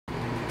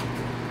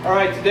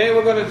Alright, today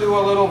we're going to do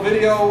a little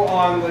video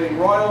on the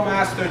Royal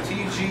Master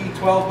TG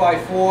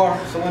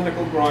 12x4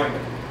 cylindrical grinder.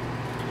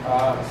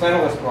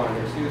 Centerless grinder,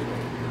 excuse me.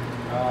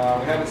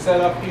 We have it set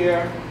up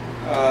here.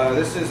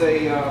 This is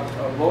a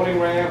loading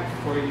ramp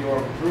for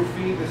your through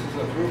feed. This is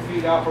a through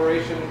feed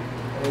operation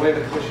the way the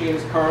machine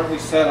is currently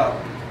set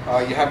up.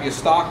 You have your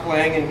stock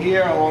laying in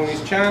here along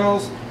these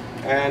channels,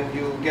 and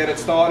you get it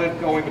started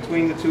going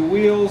between the two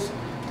wheels,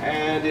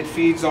 and it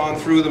feeds on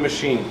through the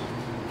machine.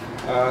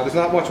 There's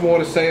not much more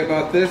to say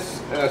about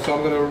this, so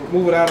I'm going to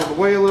move it out of the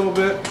way a little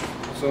bit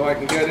so I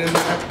can get in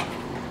there.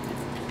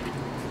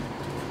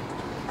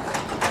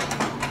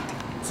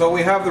 So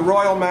we have the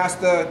Royal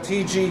Master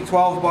TG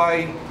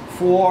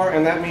 12x4,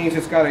 and that means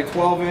it's got a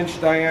 12-inch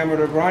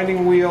diameter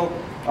grinding wheel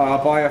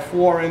by a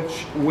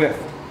 4-inch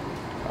width.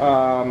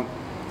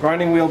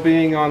 Grinding wheel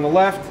being on the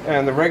left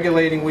and the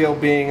regulating wheel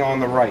being on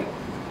the right.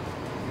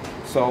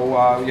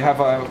 So you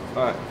have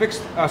a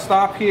fixed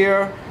stop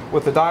here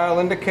with the dial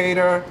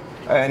indicator,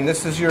 and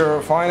this is your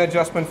fine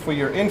adjustment for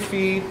your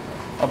in-feed.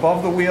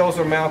 Above the wheels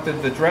are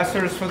mounted the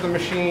dressers for the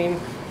machine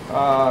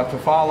to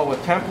follow a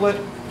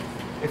template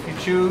if you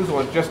choose,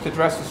 or just to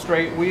dress a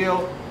straight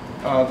wheel.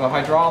 The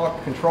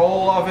hydraulic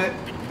control of it,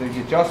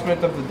 the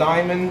adjustment of the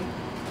diamond.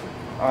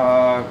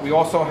 We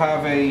also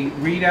have a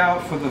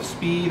readout for the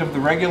speed of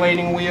the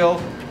regulating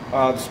wheel.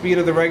 The speed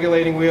of the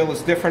regulating wheel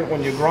is different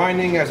when you're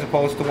grinding as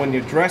opposed to when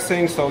you're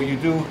dressing, so you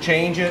do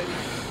change it.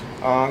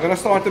 I'm going to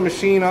start the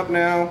machine up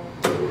now.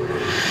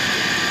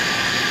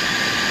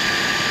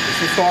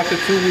 This will start the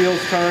two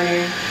wheels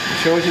turning. It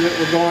shows you that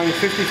we're going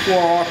 54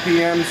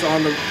 RPMs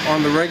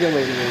on the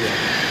regulating wheel.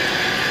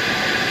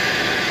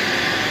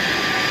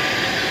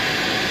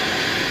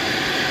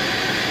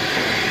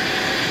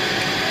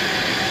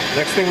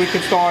 Next thing we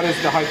can start is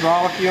the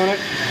hydraulic unit,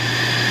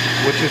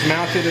 which is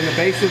mounted in the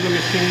base of the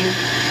machine.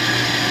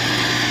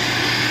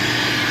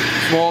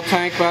 Small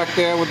tank back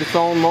there with its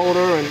own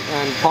motor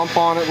and pump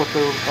on it with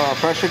the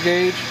pressure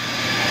gauge.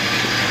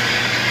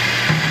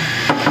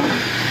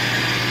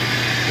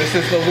 This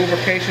is the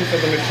lubrication for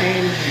the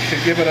machine. You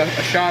should give it a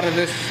shot of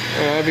this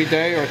every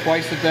day or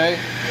twice a day.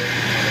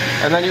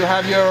 And then you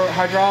have your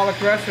hydraulic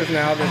dressers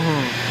now that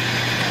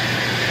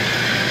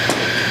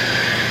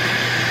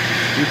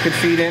you can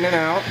feed in and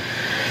out.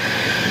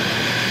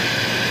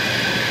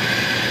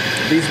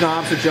 These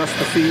knobs adjust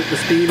the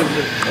speed of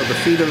the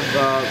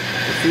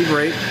feed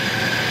rate.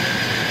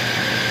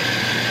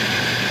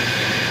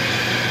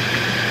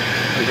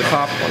 And the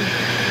top one.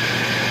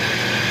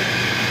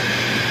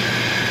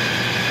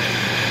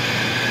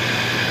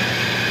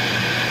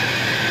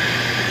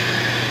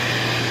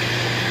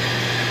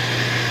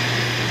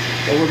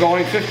 So we're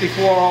going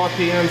 54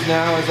 RPMs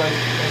now. As I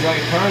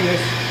turn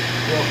this,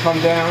 it'll come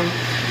down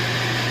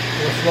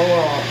to a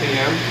slower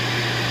RPM,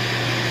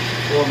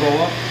 or go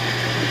up.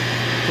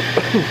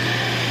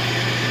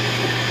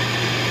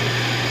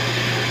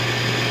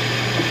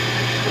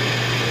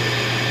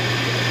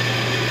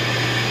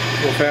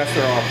 Go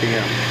faster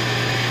RPM.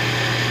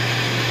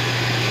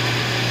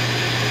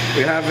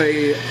 We have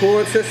a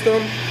coolant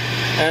system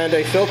and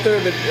a filter,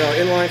 that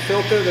inline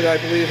filter that I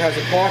believe has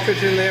a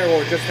cartridge in there,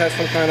 or just has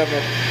some kind of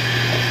a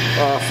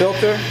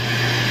filter.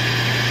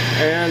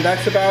 And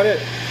that's about it.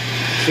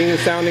 Machine is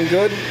sounding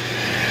good.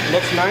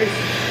 Looks nice.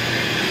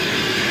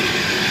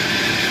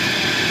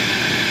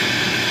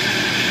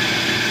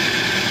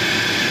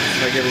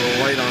 I get a little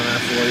light on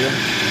that for you.